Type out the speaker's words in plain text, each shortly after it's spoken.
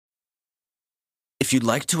If you'd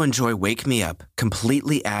like to enjoy Wake Me Up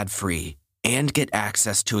completely ad-free and get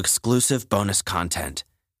access to exclusive bonus content,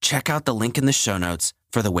 check out the link in the show notes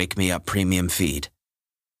for the Wake Me Up premium feed.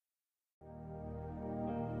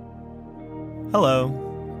 Hello,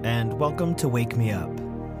 and welcome to Wake Me Up,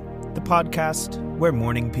 the podcast where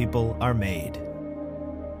morning people are made.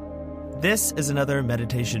 This is another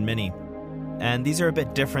meditation mini, and these are a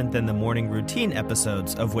bit different than the morning routine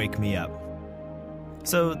episodes of Wake Me Up.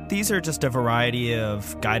 So these are just a variety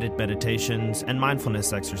of guided meditations and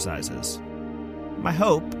mindfulness exercises. My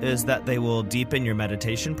hope is that they will deepen your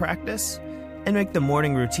meditation practice and make the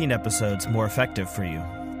morning routine episodes more effective for you.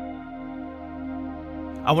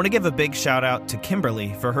 I want to give a big shout out to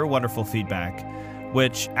Kimberly for her wonderful feedback,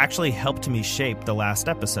 which actually helped me shape the last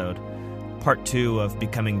episode, part 2 of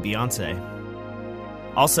Becoming Beyonce.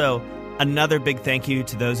 Also, another big thank you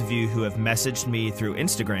to those of you who have messaged me through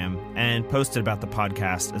Instagram and posted about the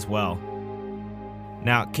podcast as well.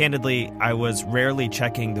 Now, candidly, I was rarely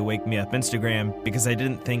checking the Wake Me Up Instagram because I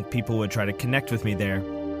didn't think people would try to connect with me there.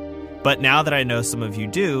 But now that I know some of you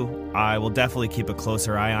do, I will definitely keep a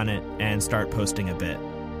closer eye on it and start posting a bit.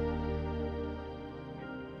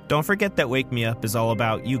 Don't forget that Wake Me Up is all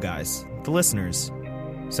about you guys, the listeners.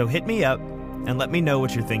 So hit me up and let me know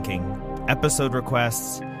what you're thinking, episode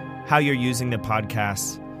requests, how you're using the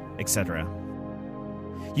podcast, etc.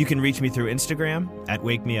 You can reach me through Instagram at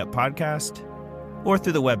Wake Me Up Podcast or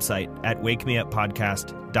through the website at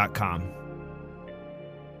wakemeuppodcast.com.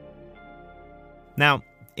 Now,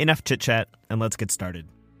 enough chit-chat and let's get started.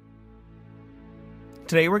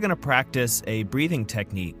 Today we're going to practice a breathing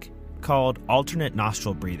technique called alternate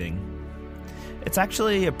nostril breathing. It's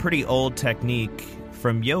actually a pretty old technique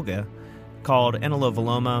from yoga called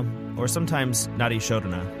Anuloma or sometimes Nadi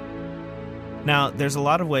Shodhana. Now, there's a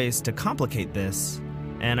lot of ways to complicate this,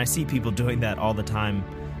 and I see people doing that all the time,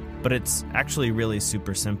 but it's actually really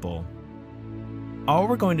super simple. All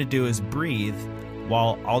we're going to do is breathe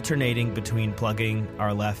while alternating between plugging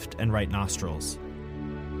our left and right nostrils.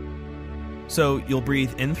 So you'll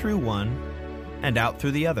breathe in through one and out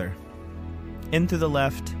through the other. In through the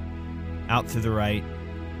left, out through the right,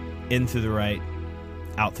 in through the right,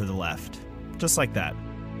 out through the left. Just like that.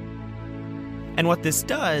 And what this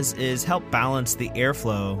does is help balance the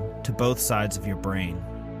airflow to both sides of your brain.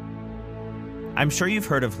 I'm sure you've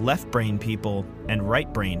heard of left-brained people and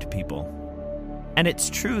right-brained people. And it's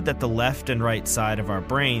true that the left and right side of our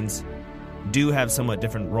brains do have somewhat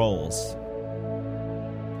different roles.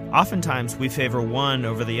 Oftentimes, we favor one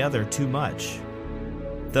over the other too much,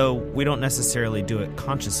 though we don't necessarily do it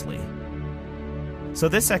consciously. So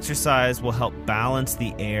this exercise will help balance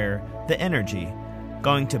the air, the energy,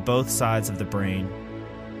 going to both sides of the brain.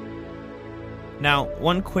 Now,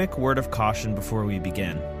 one quick word of caution before we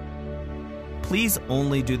begin. Please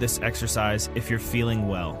only do this exercise if you're feeling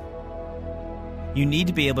well. You need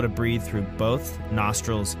to be able to breathe through both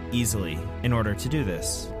nostrils easily in order to do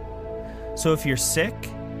this. So if you're sick,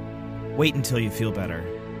 wait until you feel better.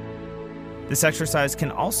 This exercise can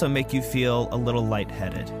also make you feel a little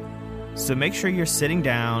lightheaded. So make sure you're sitting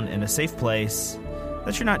down in a safe place,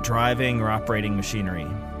 that you're not driving or operating machinery.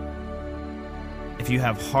 If you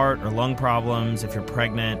have heart or lung problems, if you're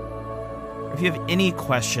pregnant, or if you have any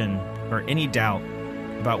question or any doubt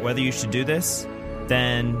about whether you should do this,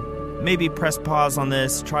 then maybe press pause on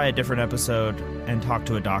this, try a different episode, and talk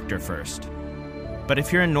to a doctor first. But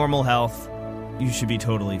if you're in normal health, you should be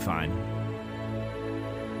totally fine.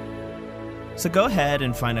 So go ahead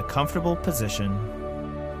and find a comfortable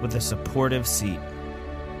position with a supportive seat.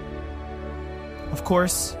 Of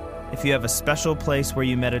course, if you have a special place where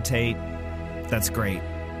you meditate, that's great,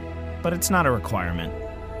 but it's not a requirement.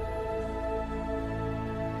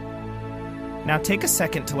 Now take a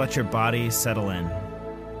second to let your body settle in.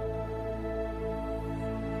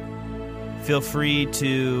 Feel free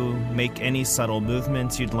to make any subtle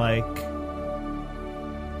movements you'd like.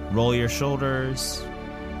 Roll your shoulders,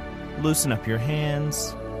 loosen up your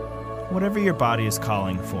hands, whatever your body is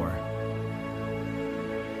calling for.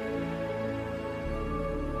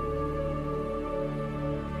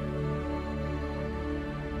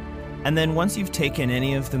 And then once you've taken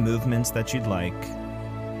any of the movements that you'd like,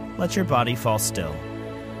 let your body fall still.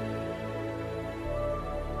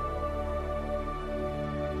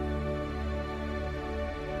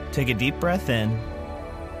 Take a deep breath in,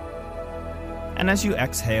 and as you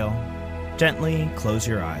exhale, gently close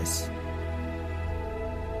your eyes.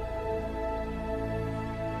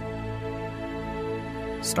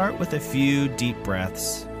 Start with a few deep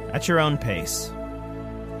breaths at your own pace.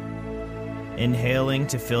 Inhaling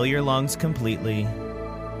to fill your lungs completely,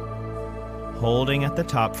 holding at the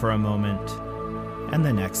top for a moment, and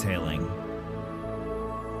then exhaling.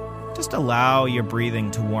 Just allow your breathing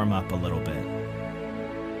to warm up a little bit.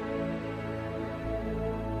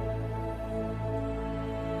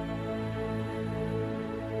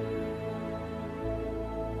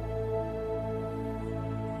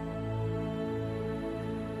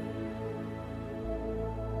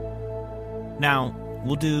 Now,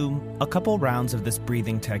 we'll do a couple rounds of this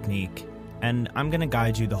breathing technique, and I'm going to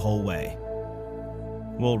guide you the whole way.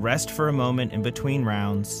 We'll rest for a moment in between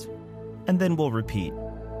rounds, and then we'll repeat.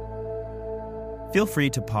 Feel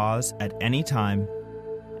free to pause at any time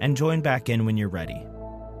and join back in when you're ready.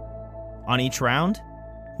 On each round,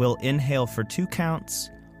 we'll inhale for 2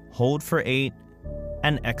 counts, hold for 8,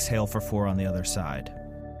 and exhale for 4 on the other side.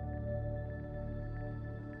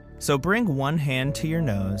 So bring one hand to your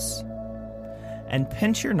nose and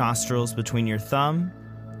pinch your nostrils between your thumb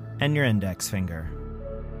and your index finger.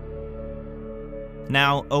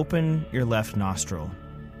 Now open your left nostril,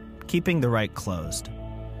 keeping the right closed.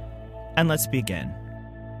 And let's begin.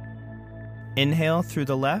 Inhale through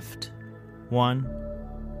the left.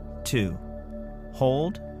 1, 2.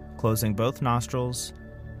 Hold, closing both nostrils.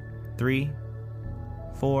 3,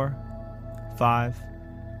 4, 5,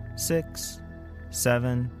 6,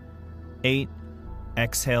 7, 8.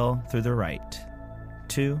 Exhale through the right.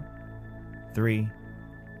 2, 3,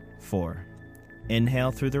 4.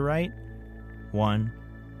 Inhale through the right. 1,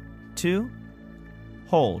 2.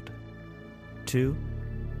 Hold. 2,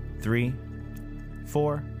 3,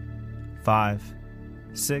 4, 5,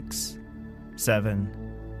 6,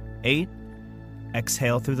 7, 8.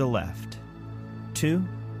 Exhale through the left. 2,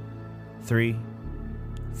 3,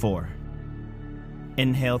 4.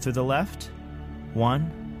 Inhale through the left.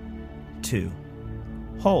 1, 2.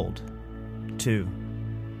 Hold. 2,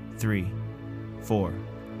 3, 4,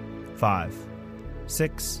 5,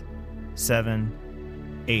 6,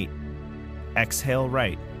 7, 8. Exhale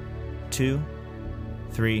right. 2,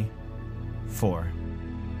 3, 4.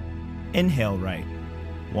 Inhale right.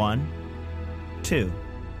 1, 2.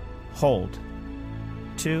 Hold.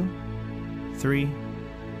 2, 3,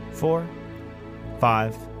 4,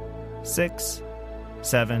 5, 6,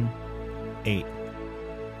 7, 8.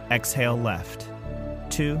 Exhale left.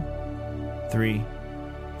 2, 3,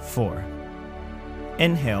 4.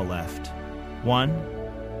 Inhale left.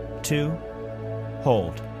 1, 2.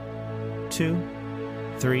 Hold. 2,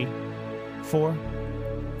 3, 4,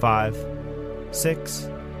 5, 6,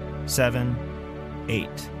 7, 8.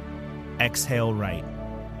 Exhale right.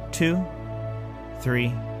 2,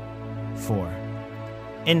 3, 4.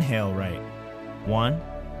 Inhale right. 1,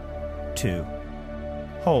 2.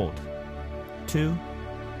 Hold. 2,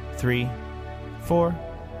 3, 4,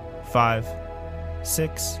 5,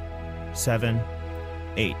 6, 7,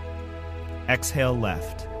 8. Exhale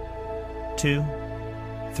left. 2,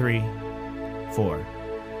 3, 4.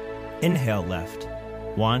 Inhale left.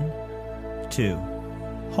 1, 2.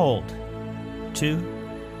 Hold. 2,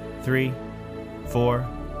 3, 4,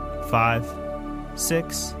 5,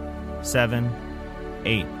 6, 7,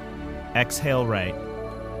 8. Exhale right.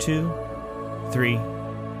 2, 3,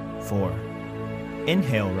 4.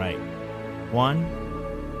 Inhale right.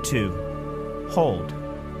 1, 2. Hold.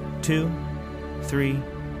 2, 3,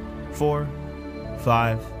 4,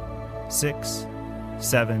 5, 6,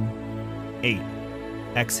 7, 8.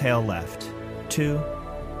 Exhale left. 2,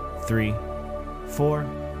 3, 4,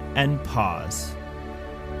 and pause.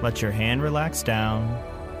 Let your hand relax down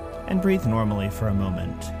and breathe normally for a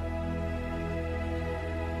moment.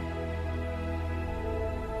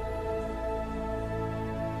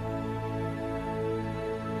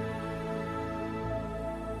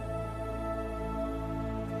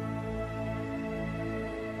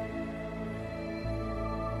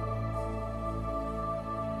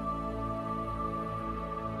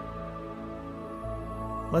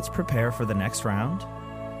 Let's prepare for the next round.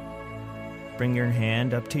 Bring your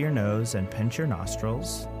hand up to your nose and pinch your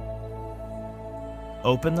nostrils.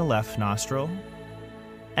 Open the left nostril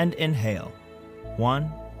and inhale. 1,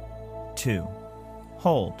 2.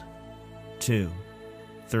 Hold. 2,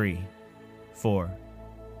 3, 4,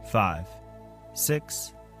 5,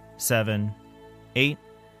 6, 7, 8.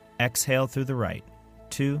 Exhale through the right.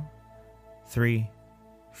 2, 3,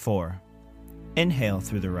 4. Inhale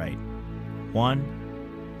through the right. 1,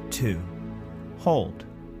 2. Hold.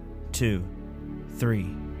 2,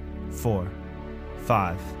 3, 4,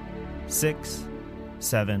 5, 6,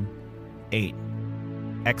 7, 8.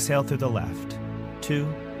 Exhale through the left.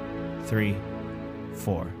 2, 3,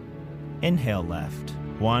 4. Inhale left.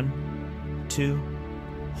 1, 2.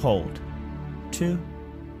 Hold. 2,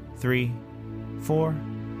 3, 4,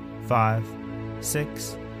 5,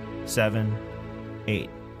 6, 7, 8.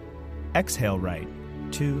 Exhale right.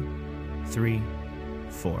 2, 3,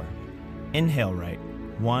 4. Inhale right.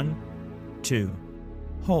 1, 2.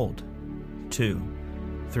 Hold. 2,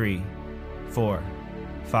 3, 4,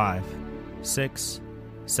 5, 6,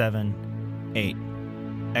 7, 8.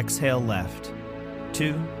 Exhale left.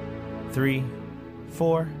 2, 3,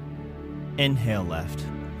 4. Inhale left.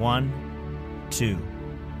 1, 2.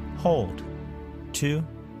 Hold. 2,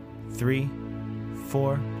 3,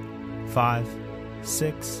 4, 5,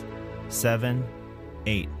 6, 7,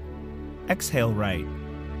 8. Exhale right.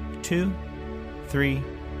 2, 3,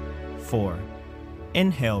 4.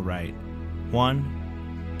 Inhale right.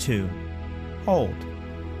 1, 2. Hold.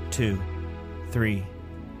 2, 3,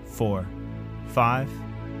 4, 5,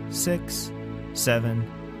 6,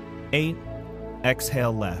 7, 8.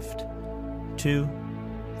 Exhale left. 2,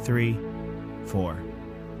 3, 4.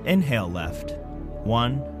 Inhale left.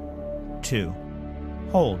 1, 2.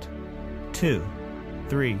 Hold. 2,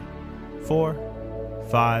 3, 4,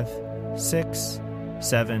 5, 6,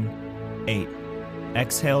 7, 8.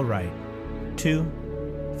 Exhale right. 2,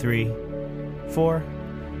 3, 4.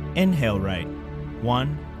 Inhale right.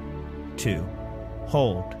 1, 2.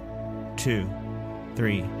 Hold. 2,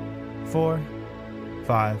 3, 4,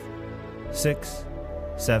 5, 6,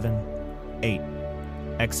 7, 8.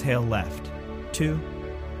 Exhale left. 2,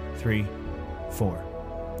 3,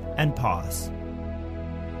 4. And pause.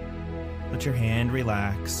 Let your hand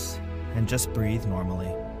relax and just breathe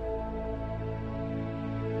normally.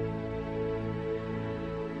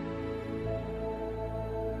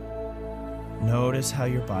 Notice how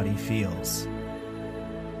your body feels,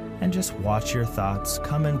 and just watch your thoughts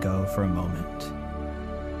come and go for a moment.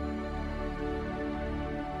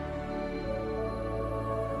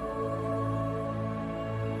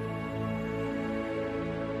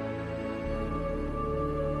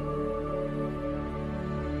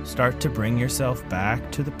 Start to bring yourself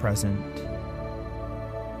back to the present.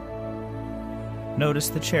 Notice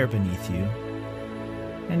the chair beneath you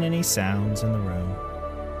and any sounds in the room.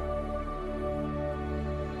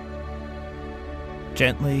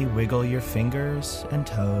 Gently wiggle your fingers and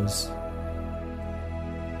toes.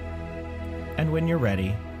 And when you're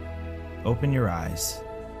ready, open your eyes.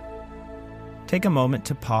 Take a moment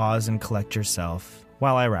to pause and collect yourself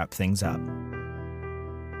while I wrap things up.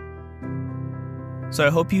 So I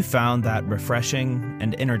hope you found that refreshing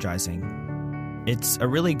and energizing. It's a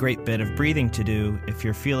really great bit of breathing to do if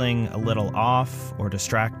you're feeling a little off or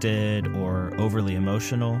distracted or overly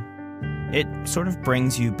emotional. It sort of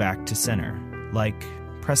brings you back to center, like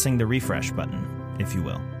pressing the refresh button, if you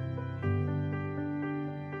will.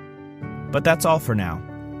 But that's all for now.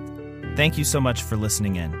 Thank you so much for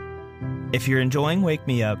listening in. If you're enjoying Wake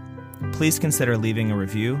Me Up, please consider leaving a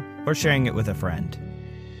review or sharing it with a friend.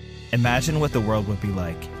 Imagine what the world would be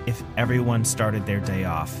like if everyone started their day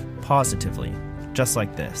off positively, just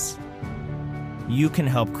like this. You can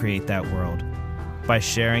help create that world by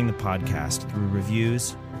sharing the podcast through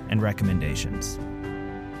reviews and recommendations.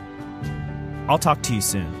 I'll talk to you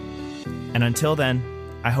soon. And until then,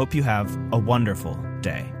 I hope you have a wonderful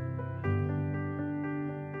day.